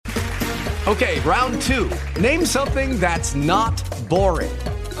Okay, round two. Name something that's not boring.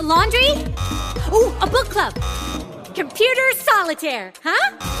 A laundry? Ooh, a book club. Computer solitaire,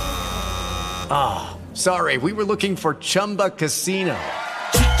 huh? Ah, sorry, we were looking for Chumba Casino.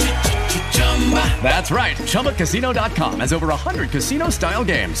 That's right, ChumbaCasino.com has over 100 casino-style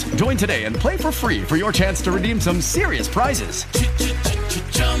games. Join today and play for free for your chance to redeem some serious prizes.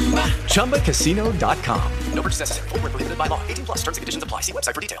 ChumbaCasino.com. No purchase necessary. Void where prohibited by law. 18 plus terms and conditions apply. See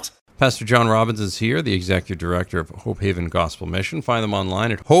website for details. Pastor John Robbins is here, the Executive Director of Hope Haven Gospel Mission. Find them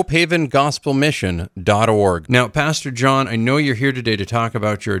online at hopehavengospelmission.org. Now, Pastor John, I know you're here today to talk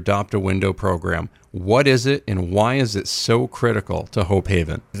about your Adopt a Window program. What is it, and why is it so critical to Hope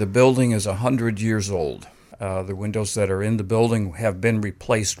Haven? The building is 100 years old. The windows that are in the building have been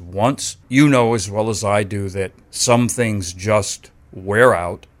replaced once. You know as well as I do that some things just wear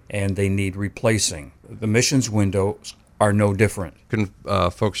out and they need replacing. The mission's windows are no different. Can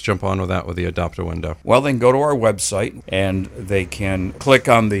folks jump on with that with the Adopt a Window? Well, they can go to our website and they can click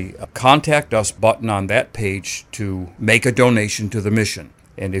on the Contact Us button on that page to make a donation to the mission.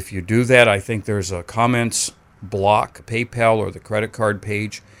 And if you do that, I think there's a comments block, PayPal or the credit card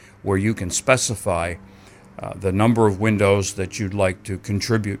page, where you can specify the number of windows that you'd like to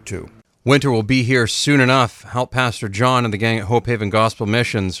contribute to. Winter will be here soon enough. Help Pastor John and the gang at Hope Haven Gospel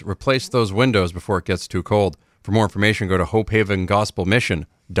Missions replace those windows before it gets too cold. For more information, go to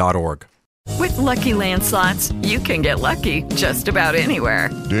hopehavengospelmission.org. With Lucky Land Slots, you can get lucky just about anywhere.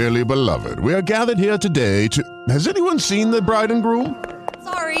 Dearly beloved, we are gathered here today to... Has anyone seen the bride and groom?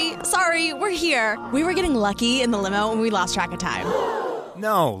 Sorry, we're here. We were getting lucky in the limo and we lost track of time.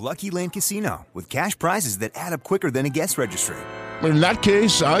 No, Lucky Land Casino, with cash prizes that add up quicker than a guest registry. In that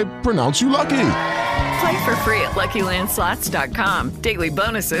case, I pronounce you lucky. Play for free at LuckyLandSlots.com. Daily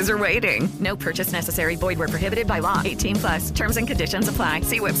bonuses are waiting. No purchase necessary. Void where prohibited by law. 18 plus. Terms and conditions apply.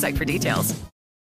 See website for details.